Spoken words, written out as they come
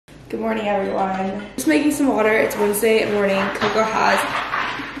Good morning, everyone. Just making some water. It's Wednesday morning. Coco has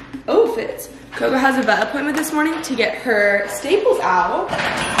a vet appointment this morning to get her staples out.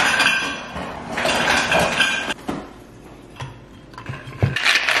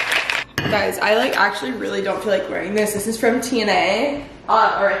 Guys, I actually really don't feel like wearing this. This is from TNA,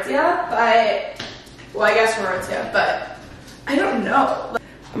 Aritzia, but, well, I guess from Aritzia, but I don't know.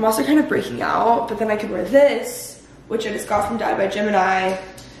 I'm also kind of breaking out, but then I could wear this, which I just got from Dye by Gemini.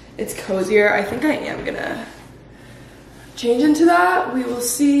 It's cozier. I think I am gonna change into that. We will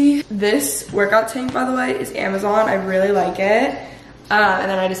see. This workout tank, by the way, is Amazon. I really like it.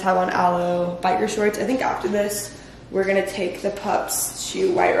 And then I just have on Aloe biker shorts. I think after this, we're gonna take the pups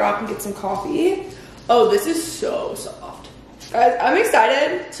to White Rock and get some coffee. Oh, this is so soft. Guys, I'm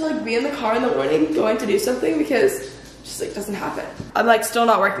excited to be in the car in the morning going to do something because it just doesn't happen. I'm still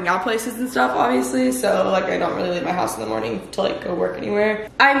not working out places and stuff, obviously, so I don't really leave my house in the morning to go work anywhere.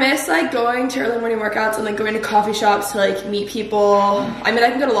 I miss going to early morning workouts and going to coffee shops to meet people. I mean, I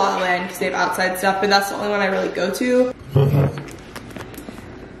can go to La La Land because they have outside stuff, but that's the only one I really go to.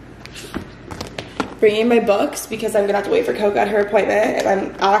 Bringing my books because I'm gonna have to wait for Coco at her appointment, and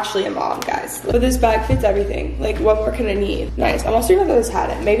I'm actually a mom, guys. But this bag fits everything. What more can I need? Nice. I'm also gonna throw this hat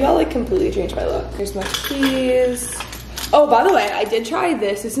in. Maybe I'll completely change my look. Here's my keys. Oh, by the way, I did try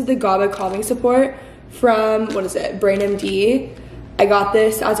this. This is the GABA calming support from, what is it, Brain MD. I got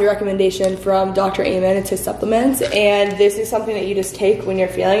this as a recommendation from Dr. Amen. It's his supplements, and this is something that you just take when you're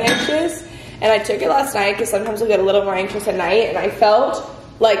feeling anxious. And I took it last night because sometimes I'll get a little more anxious at night, and I felt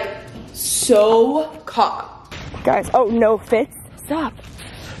so calm. Guys, oh no, Fitz, stop.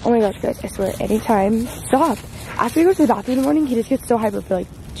 Oh my gosh, guys, I swear, anytime, stop. After he goes to the bathroom in the morning, he just gets so hyper for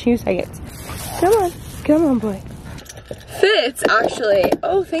 2 seconds. Come on, boy. Fitz actually,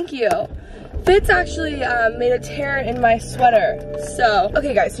 oh, thank you. Fitz actually made a tear in my sweater. So,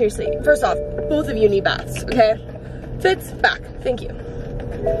 okay guys, seriously, first off, both of you need baths, okay? Fitz, back, thank you.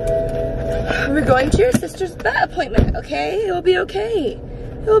 We're going to your sister's vet appointment, okay? It will be okay.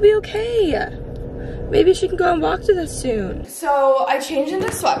 It will be okay. Maybe she can go and walk with us soon. So I changed into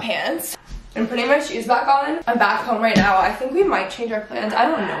sweatpants. I'm putting my shoes back on. I'm back home right now. I think we might change our plans. I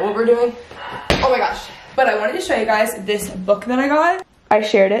don't know what we're doing. Oh my gosh. But I wanted to show you guys this book that I got. I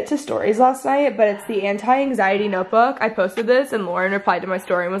shared it to stories last night, but it's the anti-anxiety notebook. I posted this and Lauren replied to my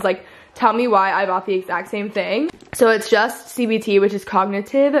story and was like, tell me why I bought the exact same thing. So it's just CBT, which is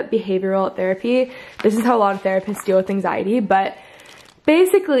cognitive behavioral therapy. This is how a lot of therapists deal with anxiety, but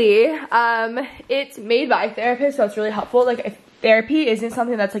basically, it's made by therapists, so it's really helpful. If therapy isn't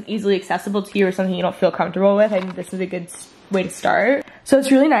something that's easily accessible to you or something you don't feel comfortable with, I think this is a good way to start. So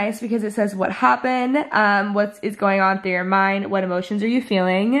it's really nice because it says what happened, what is going on through your mind, what emotions are you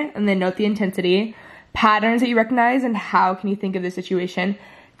feeling, and then note the intensity, patterns that you recognize, and how can you think of the situation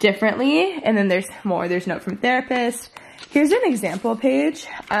differently. And then there's more. There's note from therapist. Here's an example page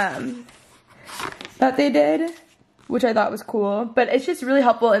that they did, which I thought was cool, but it's just really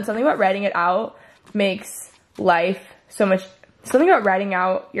helpful, and something about writing it out makes life so much, something about writing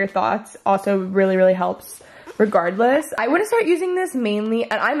out your thoughts also really, really helps regardless. I want to start using this mainly,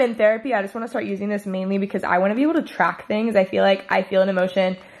 and I'm in therapy, I just want to start using this mainly because I want to be able to track things. I feel like I feel an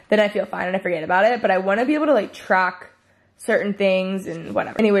emotion, then I feel fine and I forget about it, but I want to be able to track certain things and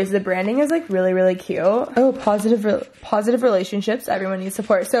whatever. Anyways, the branding is really, really cute. Oh, positive relationships, everyone needs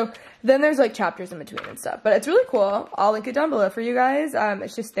support. So then there's chapters in between and stuff, but it's really cool. I'll link it down below for you guys.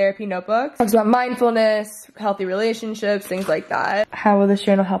 It's just therapy notebook. Talks about mindfulness, healthy relationships, things like that. How will this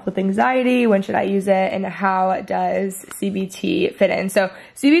journal help with anxiety? When should I use it? And how does CBT fit in? So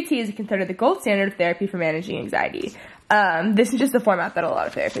CBT is considered the gold standard of therapy for managing anxiety. This is just the format that a lot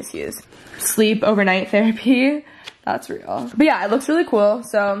of therapists use. Sleep overnight therapy. That's real. But yeah, it looks really cool.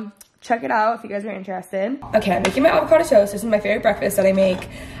 So check it out if you guys are interested. Okay, I'm making my avocado toast. This is my favorite breakfast that I make.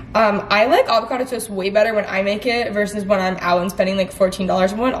 I like avocado toast way better when I make it versus when I'm out and spending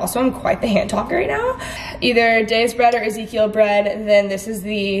 $14 on one. Also, I'm quite the hand talker right now. Either Dave's bread or Ezekiel bread. And then this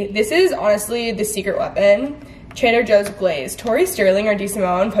is honestly the secret weapon. Trader Joe's glaze. Tori Sterling or D.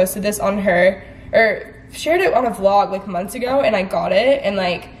 Simone posted this on shared it on a vlog months ago, and I got it, and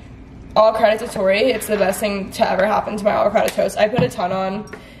all credit to Tori. It's the best thing to ever happen to my avocado toast. I put a ton on.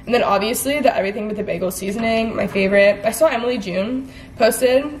 And then obviously the everything with the bagel seasoning, my favorite. I saw Emily June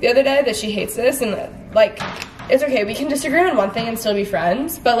posted the other day that she hates this, and it's okay. We can disagree on one thing and still be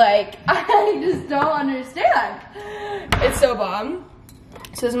friends, but I just don't understand. It's so bomb.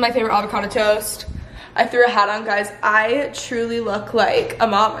 So this is my favorite avocado toast. I threw a hat on, guys. I truly look like a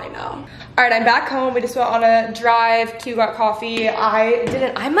mom right now. All All right, I'm back home. We just went on a drive. Q got coffee.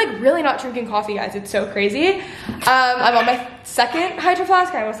 I'm like really not drinking coffee, guys. It's so crazy. I'm on my second Hydro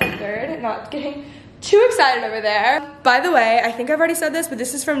Flask. I almost said third. Not getting too excited over there. By the way, I think I've already said this, but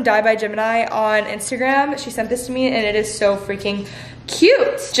this is from Dye by Gemini on Instagram. She sent this to me and it is so freaking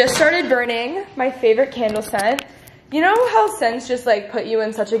cute. Just started burning my favorite candle scent. You know how scents just like put you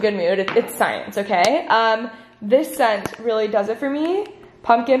in such a good mood? It's science, okay? This scent really does it for me.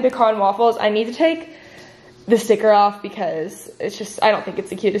 Pumpkin pecan waffles. I need to take the sticker off because it's just, I don't think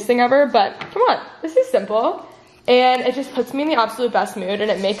it's the cutest thing ever, but come on, this is simple. And it just puts me in the absolute best mood and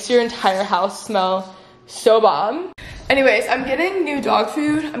it makes your entire house smell so bomb. Anyways, I'm getting new dog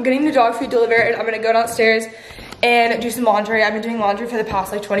food. I'm getting new dog food delivered. I'm gonna go downstairs and do some laundry. I've been doing laundry for the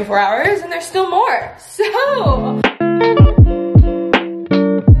past like 24 hours and there's still more. So.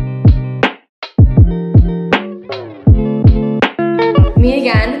 Me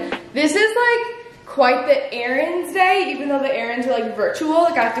again. This is like quite the errands day, even though the errands are like virtual.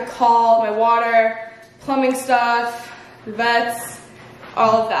 Like I have to call my water, plumbing stuff, the vets,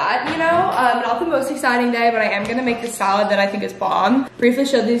 all of that, you know? Not the most exciting day, but I am gonna make the salad that I think is bomb. Briefly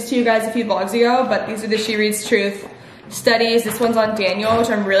showed these to you guys a few vlogs ago, but these are the She Reads Truth studies. This one's on Daniel,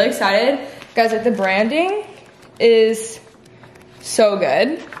 which I'm really excited. Guys, like the branding is so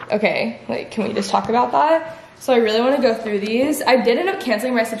good. Okay, like can we just talk about that? So I really want to go through these. I did end up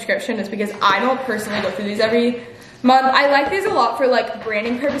canceling my subscription just because I don't personally go through these every month. I like these a lot for like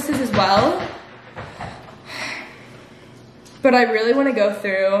branding purposes as well. But I really want to go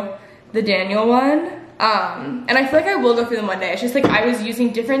through the Daniel one. And I feel like I will go through them one day. It's just like I was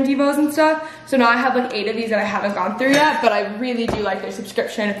using different Devos and stuff. So now I have like 8 of these that I haven't gone through yet, but I really do like their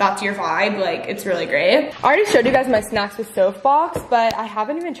subscription. If that's your vibe, like it's really great. I already showed you guys my snacks with Soapbox, but I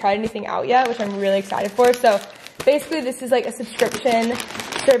haven't even tried anything out yet, which I'm really excited for. So basically this is like a subscription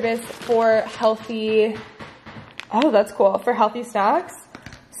service for healthy, oh, that's cool, for healthy snacks.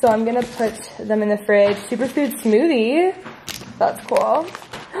 So I'm gonna put them in the fridge. Superfood smoothie, that's cool.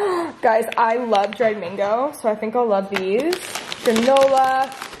 Guys, I love dried mango, so I think I'll love these. Granola,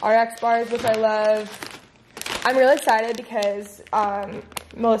 RX bars, which I love. I'm really excited because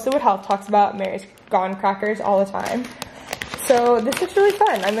Melissa Wood Health talks about Mary's Gone crackers all the time. So this is really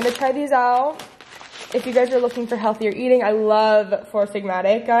fun. I'm gonna try these out. If you guys are looking for healthier eating, I love Four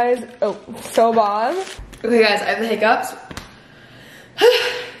Sigmatic, guys. Oh, so bomb. Okay, guys, I have the hiccups.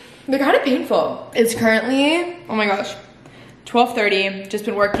 They're kind of painful. It's currently, oh my gosh, 12:30, just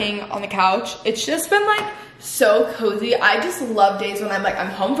been working on the couch. It's just been like so cozy. I just love days when I'm like, I'm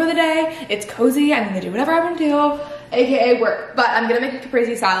home for the day, it's cozy, I'm gonna do whatever I wanna do, AKA work. But I'm gonna make a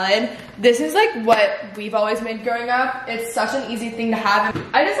caprese salad. This is like what we've always made growing up. It's such an easy thing to have.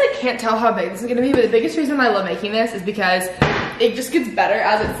 I just like can't tell how big this is gonna be, but the biggest reason I love making this is because it just gets better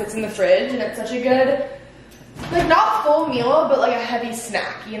as it sits in the fridge and it's such a good, like not full meal, but like a heavy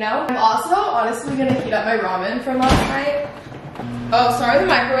snack, you know? I'm also honestly gonna heat up my ramen from last night. Oh, sorry, the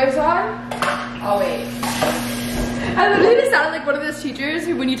microwave's on. I'll wait. I literally just sounded like one of those teachers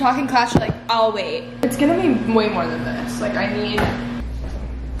who when you talk in class, you're like, I'll wait. It's gonna be way more than this. Like I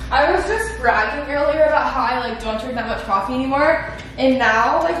was just bragging earlier about how I like don't drink that much coffee anymore. And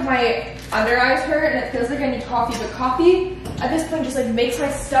now like my under eyes hurt and it feels like I need coffee. But coffee at this point just like makes my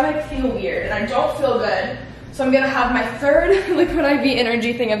stomach feel weird and I don't feel good. So I'm gonna have my third liquid IV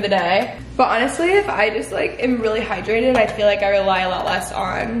energy thing of the day. But honestly, if I just like am really hydrated, I feel like I rely a lot less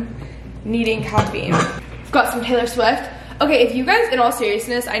on needing caffeine. I've got some Taylor Swift. Okay, if you guys, in all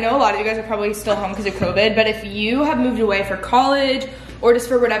seriousness, I know a lot of you guys are probably still home because of COVID, but if you have moved away for college or just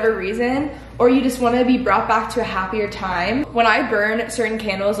for whatever reason, or you just want to be brought back to a happier time, when I burn certain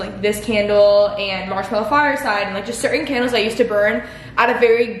candles like this candle and Marshmallow Fireside and like just certain candles I used to burn at a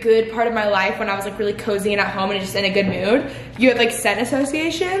very good part of my life when I was like really cozy and at home and just in a good mood, you have like scent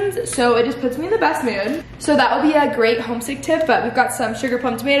associations, so it just puts me in the best mood. So that would be a great homesick tip. But we've got some sugar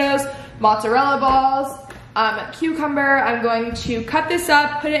plum tomatoes, mozzarella balls, cucumber. I'm going to cut this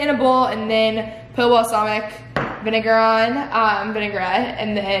up, put it in a bowl, and then put balsamic vinegar on, vinaigrette,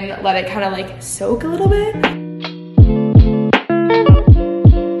 and then let it kind of like soak a little bit.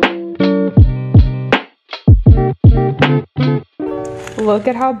 Look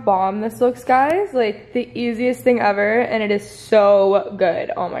at how bomb this looks, guys. Like the easiest thing ever, and it is so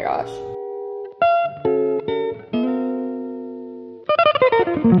good. Oh my gosh.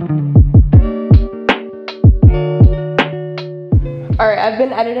 All right, I've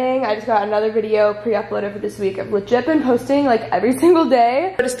been editing. I just got another video pre-uploaded for this week. I've legit been posting like every single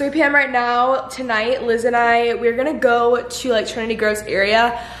day. But it's 3 p.m. right now. Tonight, Liz and we're gonna go to like Trinity Gross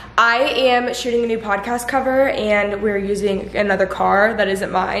area. I am shooting a new podcast cover and we're using another car that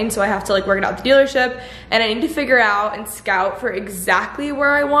isn't mine, so I have to like work it out at the dealership, and I need to figure out and scout for exactly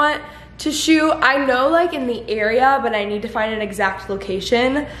where I want to shoot. I know like in the area, but I need to find an exact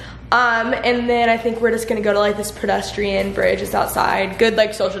location. And then I think we're just gonna go to like this pedestrian bridge just outside. Good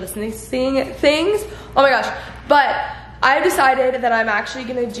like social distancing things. Oh my gosh. But I've decided that I'm actually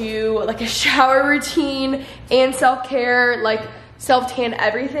gonna do like a shower routine and self-care, like self-tan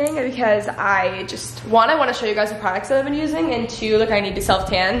everything, because I just, one, I wanna show you guys the products that I've been using, and two, like I need to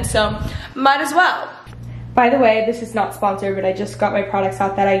self-tan, so might as well. By the way, this is not sponsored, but I just got my products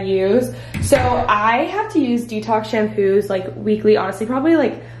out that I use. So I have to use detox shampoos like weekly, honestly, probably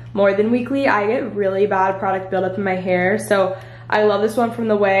like more than weekly. I get really bad product buildup in my hair, so I love this one from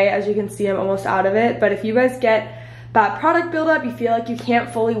The Way. As you can see, I'm almost out of it, but if you guys get bad product buildup, you feel like you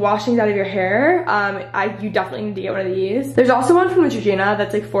can't fully wash things out of your hair, you definitely need to get one of these. There's also one from Neutrogena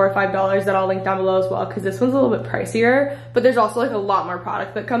that's like $4 or $5 that I'll link down below as well, because this one's a little bit pricier, but there's also like a lot more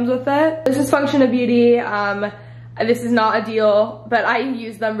product that comes with it. This is Function of Beauty. This is not a deal, but I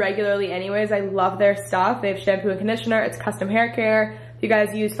use them regularly anyways. I love their stuff. They have shampoo and conditioner. It's custom hair care. If you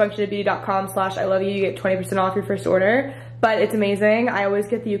guys use functionofbeauty.com/ILOVEYOU, you get 20% off your first order. But it's amazing. I always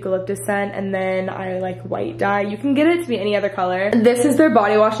get the eucalyptus scent, and then I like white dye. You can get it to be any other color. This is their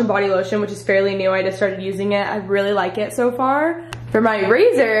body wash and body lotion, which is fairly new. I just started using it. I really like it so far. For my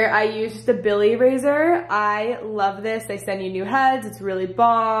razor, I use just a Billy razor. I love this. They send you new heads. It's really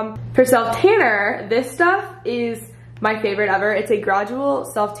bomb. For self-tanner, this stuff is my favorite ever. It's a gradual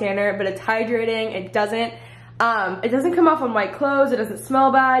self-tanner, but it's hydrating. It doesn't come off on white clothes. It doesn't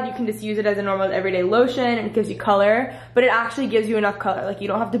smell bad. You can just use it as a normal everyday lotion, and it gives you color, but it actually gives you enough color. Like, you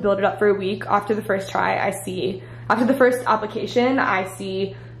don't have to build it up for a week. After the first try, after the first application, I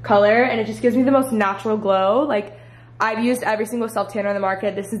see color, and it just gives me the most natural glow. Like, I've used every single self-tanner on the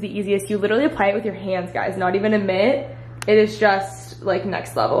market. This is the easiest. You literally apply it with your hands, guys, not even a mitt. It is just like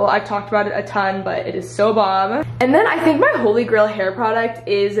next level. I've talked about it a ton, but it is so bomb. And then I think my holy grail hair product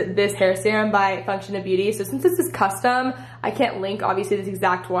is this hair serum by Function of Beauty. So since this is custom, I can't link obviously this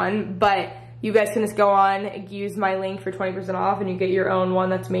exact one, but you guys can just go on, use my link for 20% off, and you get your own one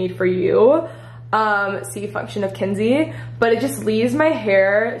that's made for you. See Function of Kenzie. But it just leaves my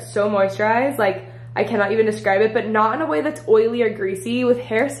hair so moisturized. Like, I cannot even describe it, but not in a way that's oily or greasy. With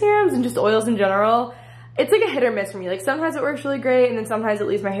hair serums and just oils in general, it's like a hit or miss for me. Like, sometimes it works really great, and then sometimes it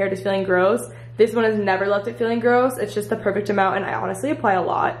leaves my hair just feeling gross. This one has never left it feeling gross. It's just the perfect amount, and I honestly apply a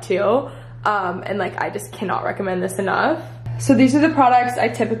lot too. And like, I just cannot recommend this enough. So these are the products I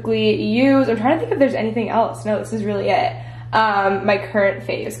typically use. I'm trying to think if there's anything else. No, this is really it. My current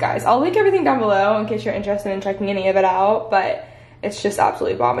phase, guys. I'll link everything down below in case you're interested in checking any of it out, but it's just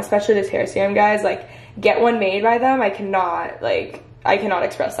absolutely bomb, especially this hair serum, guys. Like, get one made by them. I cannot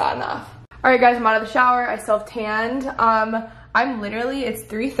express that enough. All right, guys, I'm out of the shower. I self-tanned. I'm literally, it's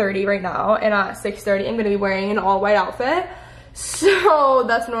 3:30 right now, and at 6:30, I'm gonna be wearing an all white outfit. So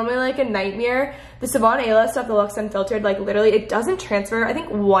that's normally like a nightmare. The Savon Ayla stuff, the Luxe Unfiltered, like literally it doesn't transfer. I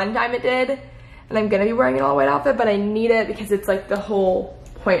think one time it did, and I'm gonna be wearing an all white outfit, but I need it because it's like the whole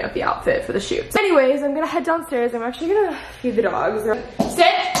point of the outfit for the shoot. So anyways, I'm gonna head downstairs. I'm actually gonna feed the dogs.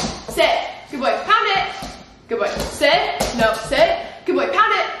 Sit, sit, good boy, pound it. Good boy, sit, no, sit. Good boy,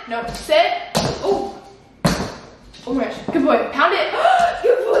 pound it. No, sit. Oh. Oh my gosh. Good boy, pound it.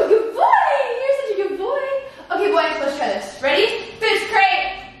 Good boy, good boy. You're such a good boy. Okay, boy, let's try this. Ready? Fish,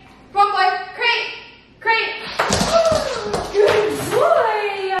 crate. Come on, boy. Crate. Crate. Good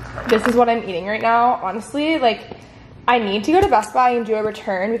boy. This is what I'm eating right now. Honestly, like, I need to go to Best Buy and do a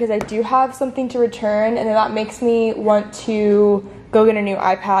return because I do have something to return, and then that makes me want to go get a new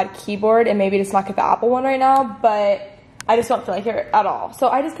iPad keyboard and maybe just not get the Apple one right now, but I just don't feel like it at all. So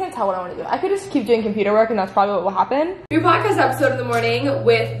I just can't tell what I want to do. I could just keep doing computer work, and that's probably what will happen. New podcast episode in the morning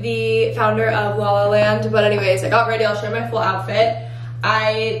with the founder of La La Land. But anyways, I got ready. I'll show my full outfit.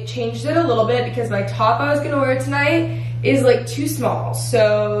 I changed it a little bit because my top I was going to wear tonight is like too small.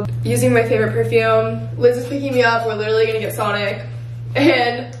 So using my favorite perfume, Liz is picking me up. We're literally going to get Sonic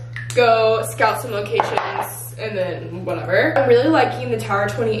and go scout some locations and then whatever. I'm really liking the Tower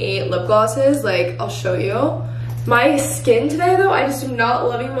 28 lip glosses. Like, I'll show you. My skin today though, I just am not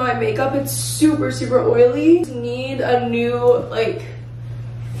loving my makeup. It's super, super oily. Need a new like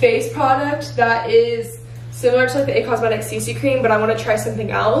face product that is similar to like the A Cosmetics CC cream, but I want to try something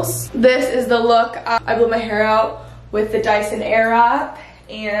else. This is the look. I blew my hair out with the Dyson Airwrap,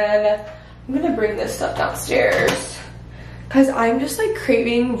 and I'm gonna bring this stuff downstairs because I'm just like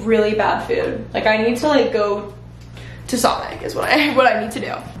craving really bad food. Like I need to like go to Sonic is what I need to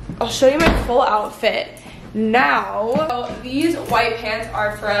do. I'll show you my full outfit now. So these white pants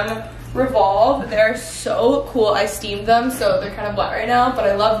are from Revolve. They're so cool. I steamed them, so they're kind of wet right now, but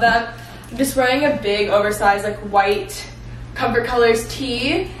I love them. I'm just wearing a big oversized like white Comfort Colors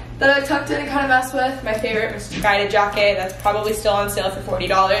tee that I tucked in and kind of messed with. My favorite misguided jacket that's probably still on sale for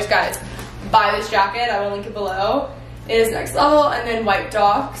 $40. Guys, buy this jacket. I will link it below. It is next level. And then white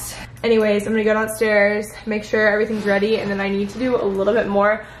Docs. Anyways, I'm gonna go downstairs, make sure everything's ready, and then I need to do a little bit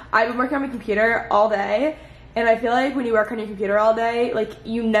more. I've been working on my computer all day, and I feel like when you work on your computer all day, like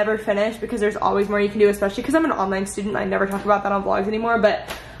you never finish because there's always more you can do, especially because I'm an online student. I never talk about that on vlogs anymore, but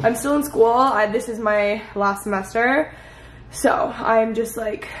I'm still in school. This is my last semester, so I'm just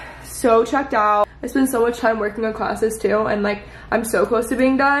like so checked out. I spend so much time working on classes too, and like I'm so close to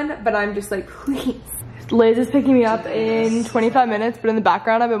being done, but I'm just like, please. Liz is picking me up in 25 minutes, but in the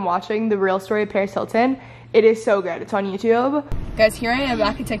background I've been watching The Real Story of Paris Hilton. It is so good. It's on YouTube. Guys, here I am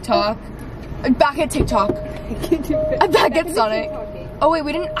back at TikTok. Back at TikTok. I'm back at Sonic. Oh wait,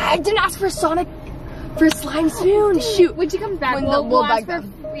 I didn't ask for Sonic for slime spoon. Shoot. When she comes back, we'll ask for,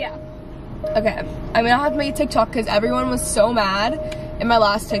 yeah. Okay, I'm gonna have to make a TikTok because everyone was so mad in my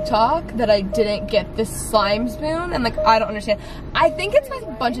last TikTok that I didn't get this slime spoon, and like I don't understand. I think it's like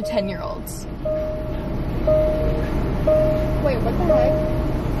a bunch of 10-year-olds. Wait, what the heck?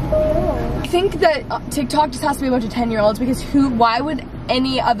 I think that TikTok just has to be a bunch of 10-year-olds because why would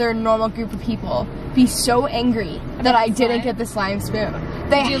any other normal group of people be so angry that I didn't get the slime spoon?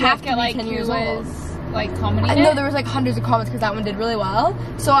 They have to be 10 years old. Like commenting? No, there was like hundreds of comments because that one did really well.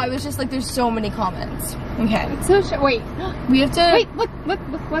 So I was just like, there's so many comments. Okay. So wait, we have to. Wait, look.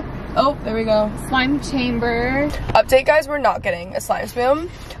 Oh, there we go. Slime chamber. Update, guys, we're not getting a slime spoon,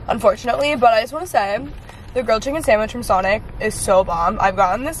 unfortunately, but I just want to say the grilled chicken sandwich from Sonic is so bomb. I've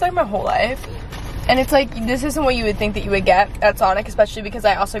gotten this like my whole life, and it's like this isn't what you would think that you would get at Sonic, especially because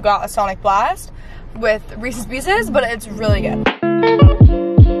I also got a Sonic Blast with Reese's Pieces, but it's really good.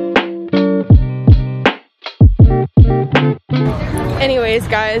 Anyways,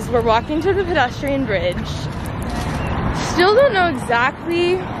 guys, we're walking to the pedestrian bridge. Still don't know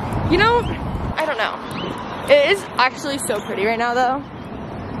exactly, you know, I don't know. It is actually so pretty right now though.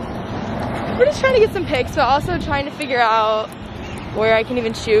 We're just trying to get some pics, but also trying to figure out where I can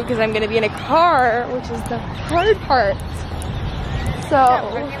even shoot because I'm gonna be in a car, which is the hard part. So,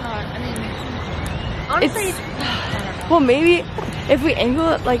 yeah, honestly, well, maybe if we angle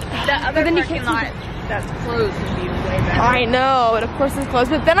it like the other parking lot that's closed would be way better. I know, but of course it's closed.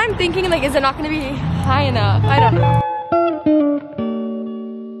 But then I'm thinking, like, is it not gonna be high enough? I don't know.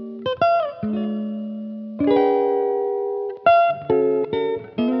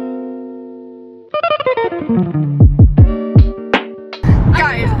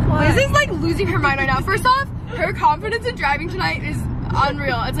 Guys, Liz is like losing her mind right now. First off, her confidence in driving tonight is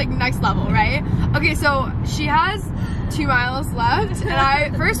unreal. It's like next level, right? Okay, so she has 2 miles left, and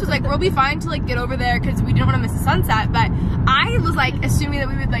I first was like, we'll be fine to like get over there because we didn't want to miss the sunset, but I was like assuming that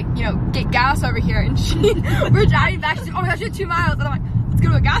we would like, you know, get gas over here, and we're driving back. She's like, oh my gosh, you have 2 miles, and I'm like, let's go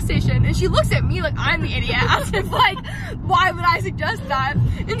to a gas station, and she looks at me like I'm the idiot, as if like, why would I suggest that?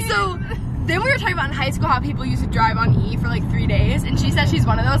 And so then we were talking about in high school how people used to drive on E for like 3 days, and she said she's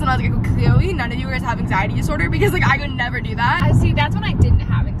one of those, and I was like, clearly none of you guys have anxiety disorder because like I could never do that. I see, that's when I didn't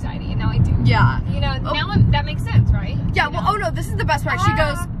have anxiety, and now I do. Yeah. You know, now that makes sense, right? Yeah, you know? well, oh no, this is the best part. She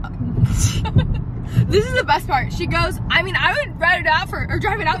goes, this is the best part. She goes, I mean, I would ride it out for, or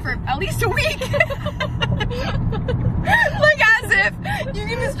drive it out for at least a week. Like as if you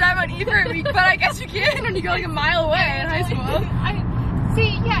can just drive on E for a week, but I guess you can when you go like a mile away in high school.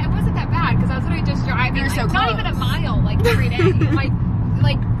 See, yeah, it wasn't that bad because I was literally just driving. You're so like, close. Not even a mile, like every day. like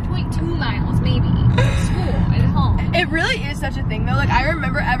 0.2 miles maybe. School and home. It really is such a thing though. Like I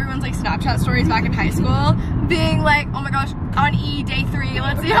remember everyone's like Snapchat stories back in high school being like, oh my gosh, on E day 3,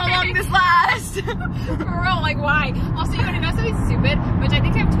 let's see how long this lasts. For real, like why? Also, you want to know something stupid, which I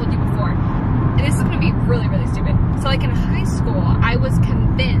think I've told you before. This is gonna be really, really stupid. So like in high school, I was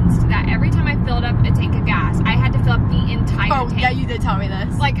convinced that every time I filled up a tank of gas, I had to fill up the entire tank. Yeah, you did tell me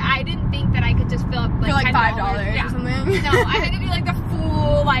this. Like I didn't think that I could just fill up like, for like $5 yeah. or something. No, I had to do like the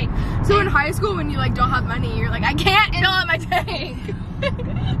full like. So in high school, when you like don't have money, you're like, I can't fill up my tank.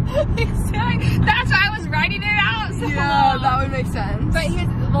 That's why I was writing it out. So yeah, that would make sense. But here's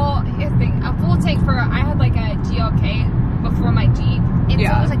the thing: a full tank for I had like a GLK before my Jeep, and so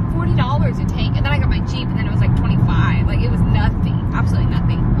it was like $40 a tank, and then I got my Jeep, and then it was like $25. Like it was nothing, absolutely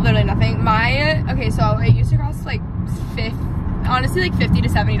nothing, literally nothing. Okay, so it used to cost like honestly like $50 to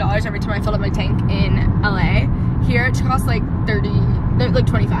 $70 every time I filled up my tank in LA. here it costs like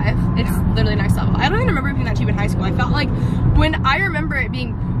 25. It's literally next level. I don't even remember it being that cheap in high school. I felt like when I remember it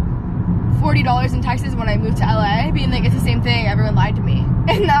being $40 in Texas when I moved to LA, being like, it's the same thing, everyone lied to me.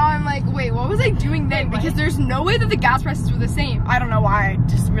 And now I'm like, wait, what was I doing then? Because there's no way that the gas prices were the same. I don't know why, I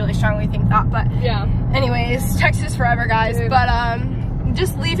just really strongly think that, but yeah. Anyways, Texas forever, guys. But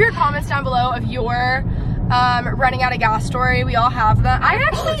just leave your comments down below of your running out of gas story. We all have that. I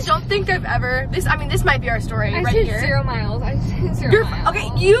actually don't think I've ever, this might be our story right here. 0 miles. I just hit 0 miles. Okay,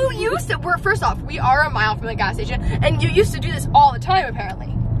 you used to, first off, we are a mile from the gas station, and you used to do this all the time, apparently.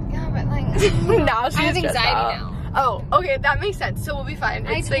 Yeah, but like, now I have anxiety now. Oh, okay, that makes sense. So we'll be fine.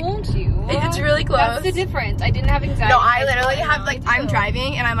 I told you. It's really close. That's the difference. I didn't have anxiety. No, I literally have, like, I'm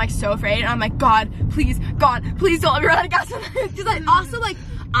driving and I'm like so afraid, and I'm like, God, please don't let me run out of gas. Because I also, like,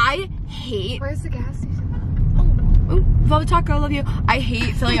 I hate. Where's the gas station? Oh, avocado, I love you. I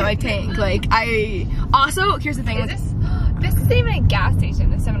hate filling up my tank. Like, here's the thing. This isn't even a gas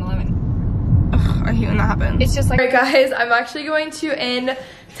station. This 7-Eleven. I hate when that happens. It's just like. Alright, guys, I'm actually going to end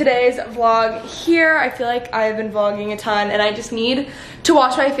today's vlog here. I feel like I've been vlogging a ton and I just need to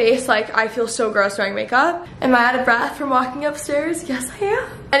wash my face. Like, I feel so gross wearing makeup. Am I out of breath from walking upstairs? Yes, I am.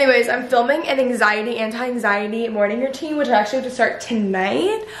 Anyways, I'm filming an anti-anxiety morning routine, which I actually have to start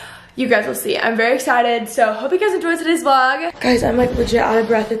tonight. You guys will see. I'm very excited. So hope you guys enjoyed today's vlog. Guys, I'm like legit out of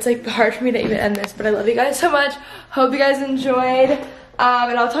breath. It's like hard for me to even end this, but I love you guys so much. Hope you guys enjoyed.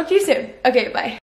 And I'll talk to you soon. Okay, bye.